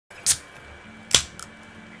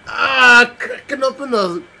cracking open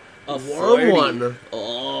a warm 40. one.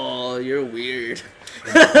 Oh, you're weird.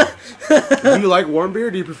 Do you like warm beer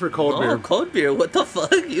or do you prefer cold beer? Oh, cold beer. What the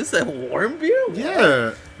fuck? You said warm beer? What?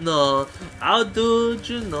 Yeah. No, I'll do,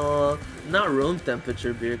 you know, not room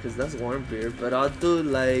temperature beer because that's warm beer, but I'll do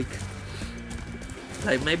like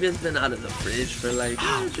maybe it's been out of the fridge for like,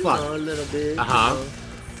 you know, a little bit.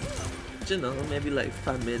 You know, maybe like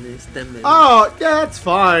 5 minutes, 10 minutes. Oh, yeah, that's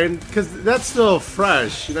fine because that's still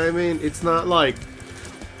fresh. You know what I mean? It's not like.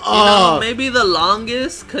 You know, maybe the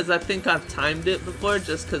longest, because I think I've timed it before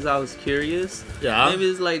just because I was curious. Yeah. Maybe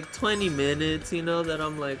it's like 20 minutes, you know, that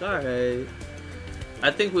I'm like, alright. I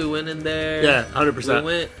think we went in there. Yeah, 100%. We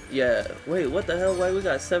went, yeah. Wait, what the hell? Why we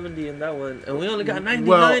got 70 in that one? And we only got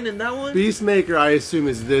 99 in that one? Peacemaker, I assume,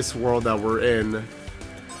 is this world that we're in.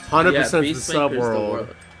 100% is the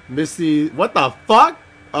subworld. Misty, what the fuck?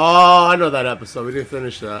 Oh, I know that episode. We didn't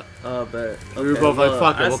finish that. Oh, but okay, we were both like,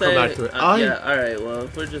 fuck it, we'll come back to it. Yeah, alright, well,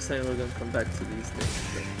 if we're just saying we're gonna come back to these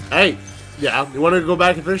things. Then. Hey, yeah, you want to go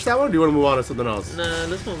back and finish that one, or do you want to move on to something else? Nah,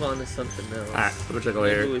 let's move on to something else. Alright, let me check over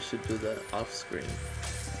here. Maybe we should do that off screen.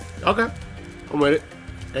 Okay, I'm with it.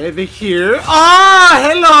 Over here. Oh,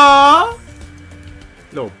 hello!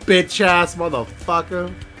 Little bitch ass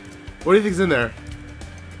motherfucker. What do you think's in there?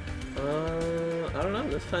 I don't know.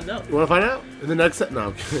 Let's find out. You want to find out? In the next set? No,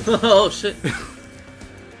 I'm kidding. Oh, shit.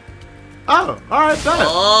 Oh, alright, bet.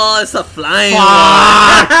 Oh, it's a flying one.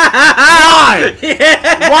 Why?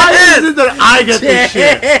 Yes. Why is it that I get this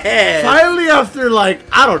shit? Finally, after, like,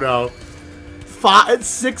 I don't know,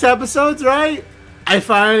 6 episodes, right? I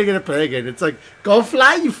finally get to play again. It's like, go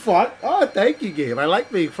fly, you fuck. Oh, thank you, game. I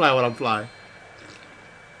like being fly when I'm flying.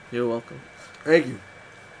 You're welcome. Thank you.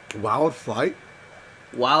 Wild flight?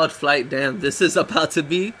 Wild flight, damn. This is about to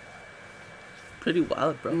be pretty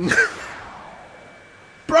wild, bro.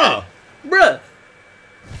 Bruh. Bruh.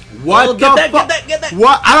 What oh, the fuck? Get that.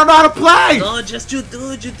 What? I don't know how to play. No, just you do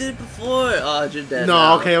what you did before. Oh, you're dead. No,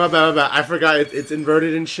 now. okay, my bad. I forgot it's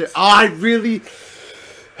inverted and shit. Oh, I really.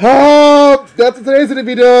 Oh, that's what today's gonna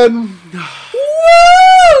be done.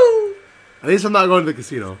 Woo! At least I'm not going to the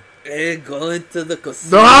casino. Hey, going to the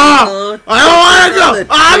casino. No, I don't want to go.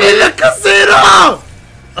 I'm in the casino.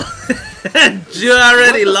 You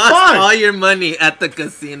already lost fuck? all your money at the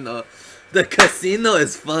casino. The casino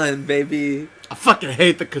is fun, baby. I fucking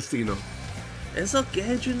hate the casino. It's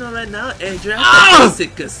okay, you know, right now. Hey, you're at the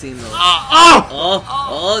basic casino.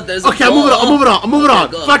 There's a okay, I'm moving on.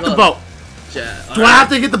 Go, Fuck the boat. Ja, Do I have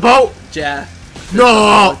to get the boat? Ja.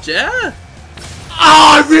 No. Ja. Oh,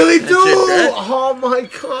 I really do. Dead. Oh my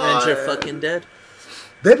god. And you're fucking dead.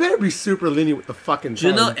 They better be super lenient with the fucking time.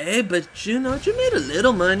 You know, hey, but you know, you made a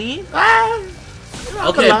little money.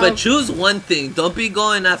 Okay, but choose one thing. Don't be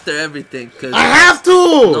going after everything. Cause I have to.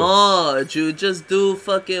 No, you just do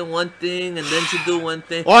fucking one thing and then you do one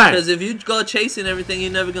thing. Why? Because if you go chasing everything,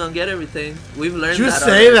 you're never gonna get everything. We've learned that. You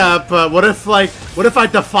say that, but what if I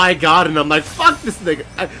defy God and I'm like, fuck this nigga.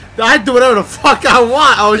 I do whatever the fuck I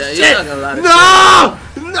want. Oh yeah, shit. You're not gonna lie to No!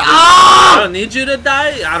 No! I don't need you to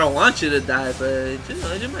die. I don't want you to die, but you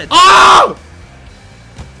know, you might. Oh!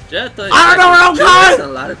 I don't know where I'm going.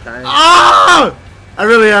 A lot of times. Oh! I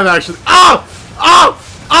really am actually. Oh! Oh!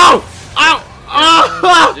 Oh! Oh!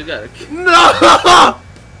 Oh! You gotta. No!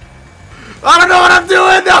 I don't know what I'm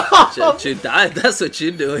doing. No! You died. That's what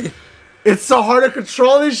you're doing. It's so hard to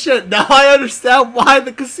control this shit. Now I understand why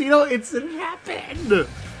the casino incident happened.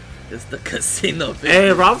 It's the casino, baby.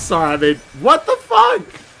 Hey, bro, I'm sorry. I mean, what the fuck?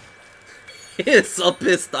 He is so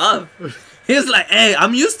pissed off. He's like, hey,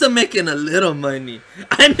 I'm used to making a little money.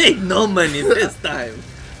 I made no money this time.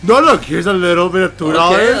 No, look, here's a little bit of $2.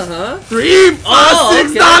 Okay, $3,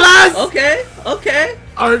 $5, $6. Okay.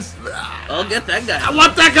 I'll get that guy. I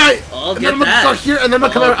want that guy. I'll and get then I'm gonna go here, and then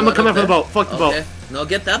I'm gonna come out for the boat. Fuck the boat. No,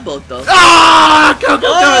 get that boat though. Ah! Go.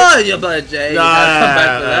 You better, Jay. You gotta come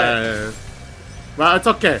back for that. Well, it's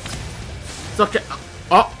okay. It's okay.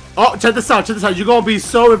 Oh, check this out. You're gonna be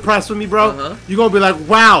so impressed with me, bro. You're gonna be like,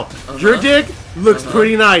 wow, your dick looks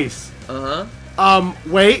pretty nice.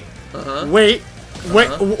 Wait. Wait.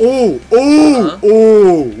 Ooh.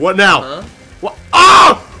 What now? What?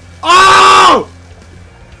 Oh!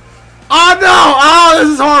 Oh no! Oh, this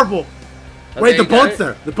is horrible. Okay, wait, the boat's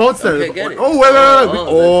there. The boat's there. Okay, get it. Oh, wait.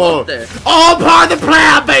 Oh, part of the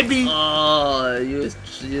plan, baby. Oh, you was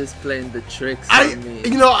playing the tricks on me.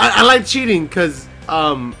 You know, I like cheating because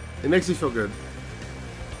it makes me feel good.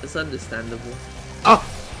 It's understandable.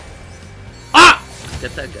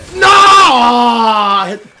 Get that guy. No!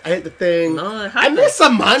 I hit the thing. No, I missed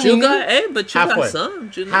some money. You got, but you halfway. got some.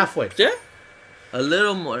 You know? Halfway. Yeah? A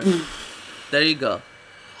little more. There you go.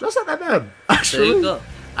 That's not that bad, actually. There you go.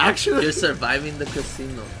 Actually, You're surviving the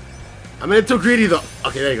casino. I mean, too greedy though.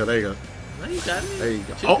 Okay, there you go. There you go. No, you got it. There you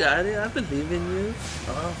go. You got it. I believe in you.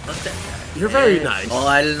 Oh, fuck that guy. You're very nice. Oh,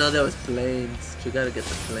 I didn't know there was planes. You gotta get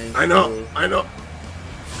the planes. I know. Too. I know.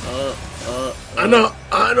 I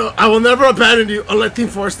know. I will never abandon you unless Team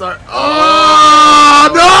 4 start. Oh,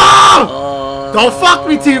 no! Don't fuck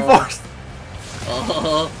me, Team 4.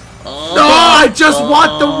 No, I just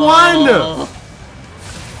want the one.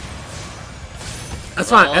 That's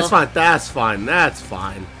fine. That's fine. That's fine. That's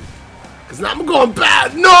fine. Cause now I'm going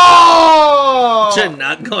bad. No! You're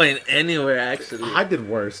not going anywhere, actually. I did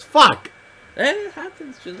worse. Fuck. Hey, it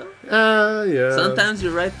happens, you know. Yeah. Sometimes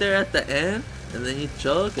you're right there at the end, and then you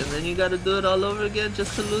choke, and then you gotta do it all over again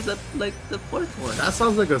just to lose at like the fourth one. That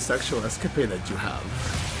sounds like a sexual escapade that you have.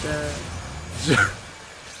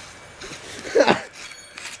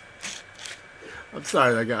 I'm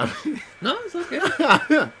sorry, that got me. No, it's okay.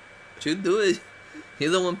 You do it.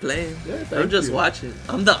 You're the one playing. Yeah, I'm just you. watching.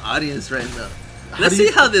 I'm the audience right now. Let's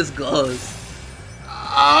see how this goes. Oh!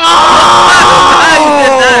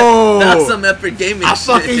 That's some epic gaming I shit.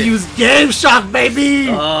 fucking use Game Shock, baby!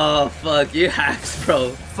 Oh, fuck. You hacks, bro.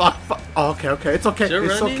 Fuck. Oh, okay. It's okay. You're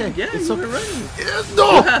it's running? okay. Yeah, it's you're okay. running.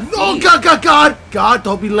 No! God,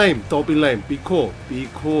 don't be lame. Don't be lame. Be cool. Be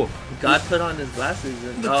cool. God put on his glasses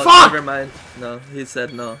and... Oh, fuck! never mind. No, he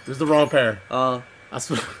said no. There's the wrong pair. Oh. That's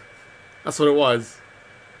what it was.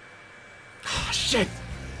 Oh, shit.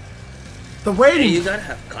 The waiting. Hey, you gotta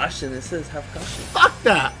have caution. It says have caution. Fuck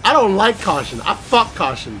that. I don't like caution. I fuck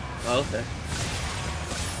caution. Oh, okay.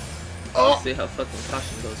 Oh. Let's see how fucking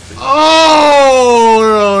caution goes for you.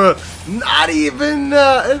 Oh, no. Not even.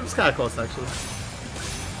 It was kind of close, actually.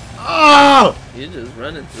 Oh. You're just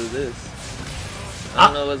running through this. I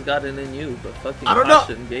don't know what's gotten in you, but fucking I don't know.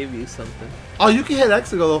 caution gave you something. Oh, you can hit X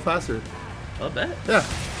to go a little faster. I'll bet. Yeah.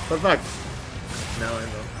 Perfect. Now I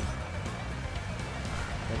know.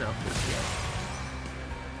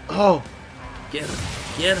 Oh. Get him.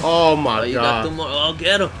 Get him. Oh my you god. got 2 more. Oh,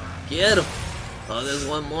 get him. Get him. Oh, there's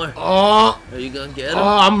 1 more. Oh. Are you gonna get him? Oh,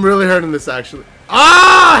 I'm really hurting this actually.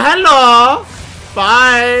 Oh, hello.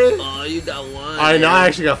 Bye. Oh, you got 1. Alright, now I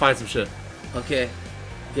actually gotta find some shit. Okay.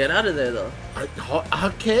 Get out of there, though.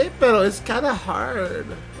 Okay, pero it's kind of hard.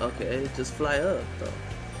 Okay, just fly up, though.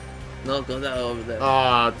 No, go down over there.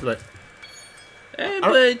 It's like. Hey,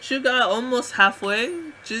 but you got almost halfway.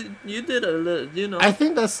 You did a little, you know. I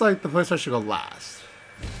think that's like the place I should go last.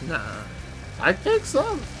 Nah. I think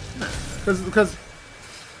so. Nah. Because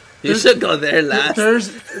you should go there last.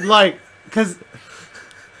 There's like,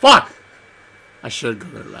 fuck. I should go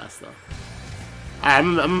there last though.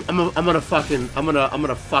 I'm gonna fuck this. I'm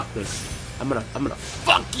gonna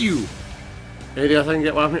fuck you. Anything else I can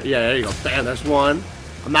get while I'm here? Yeah, there you go. Bam, there's 1.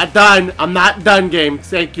 I'm not done. I'm not done, game.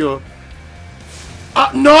 Thank you.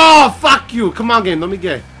 No! Fuck you! Come on, game. Let me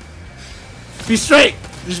get. Be straight.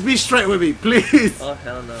 Just be straight with me, please. Oh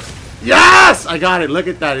hell no. Yes! I got it. Look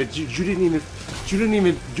at that. You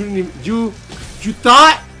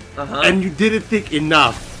thought, and you didn't think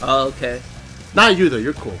enough. Oh, okay. Not you though.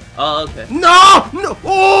 You're cool. Oh, okay. No! No!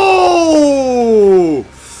 Oh!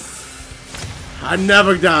 I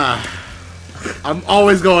never die. I'm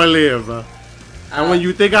always gonna live. And when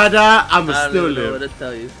you think I die, I'ma still live. I don't know what to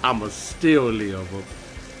tell you. I'ma still live.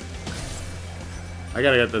 I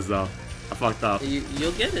gotta get this though. I fucked up.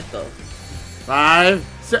 You'll get it though. 5,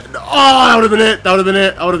 6. Oh, that would've been it. That would've been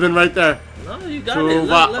it. I would've been right there. No, you got 2, it.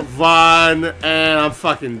 Look. 1, and I'm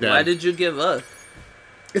fucking dead. Why did you give up?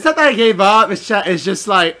 It's not that I gave up. It's just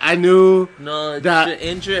like I knew. No, that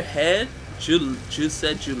in your head, you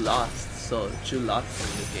said you lost, so you lost in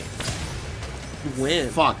the game. You win.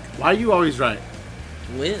 Fuck. Why are you always right?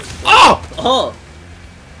 Win. Oh! Oh!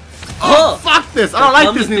 Oh! Fuck this! I don't like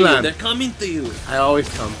Disneyland. They're coming to you. I always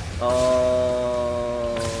come.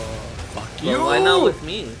 Oh. Fuck Well, you. why not with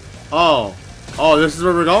me? Oh. Oh, this is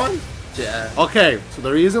where we're going? Yeah. Okay, so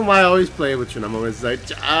the reason why I always play with you and I'm always like,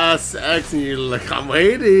 just X, and you're like, I'm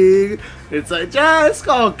waiting. It's like, just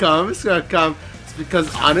gonna come. It's gonna come. It's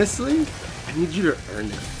because honestly, I need you to earn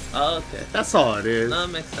it. Oh, okay. That's all it is. No,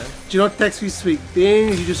 that makes sense. You don't text me sweet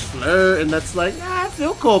things, you just flirt, and that's like, I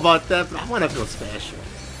feel cool about that, but I want to feel special.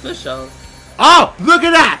 For sure. Oh, look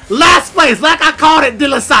at that! Last place, like I called it,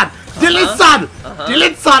 Dylan-san! Dylan-san!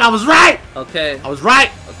 Dylan-san, I was right! Okay. I was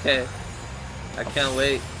right! Okay. I can't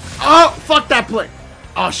wait. Oh, fuck that play!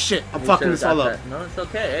 Oh shit, I'm fucking this all up. That. No, it's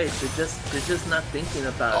okay. Hey, you're just not thinking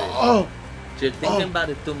about it. Oh! You're thinking about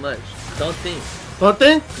it too much. Don't think. Don't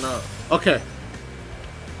think? No. Okay.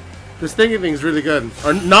 This thinking thing is really good.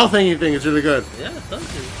 Or no thinking thing is really good. Yeah, thank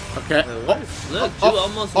you. Okay. Look, you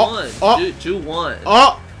almost won. You won.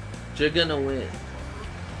 Oh! You're gonna win.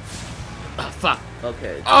 Ah, fuck.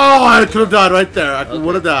 Okay. Oh, I could have died right there. I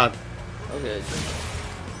would have died. Okay.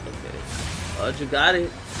 Okay. Oh, you got it.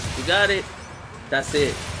 You got it. That's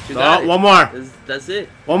it. You got it. One more. That's it.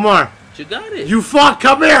 One more. You got it. You fuck.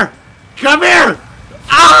 Come here. Come here.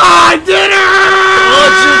 Ah, I did it. Oh,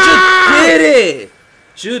 you did it.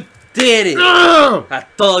 You did it. I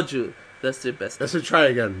told you. That's your best. Let's try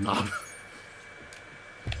again. No.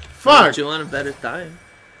 Fuck. But you want a better time?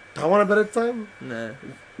 I want a better time? Nah.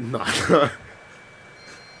 No.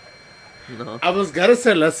 No. I was gonna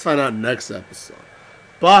say let's find out next episode.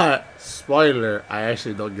 But, spoiler, I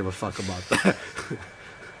actually don't give a fuck about that.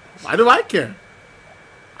 Why do I care?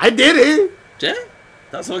 I did it! Yeah,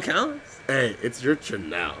 that's what counts. Hey, it's your turn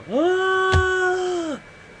now. We'll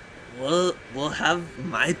have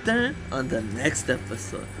my turn on the next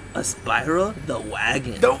episode. A Spyro the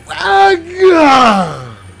Wagon. The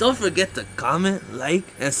Wagon! Don't forget to comment, like,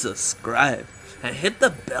 and subscribe. And hit the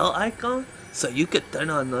bell icon so you could turn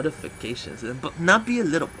on notifications and not be a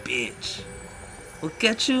little bitch. We'll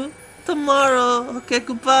catch you tomorrow. Okay,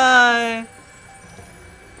 goodbye.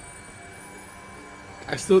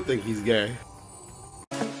 I still think he's gay.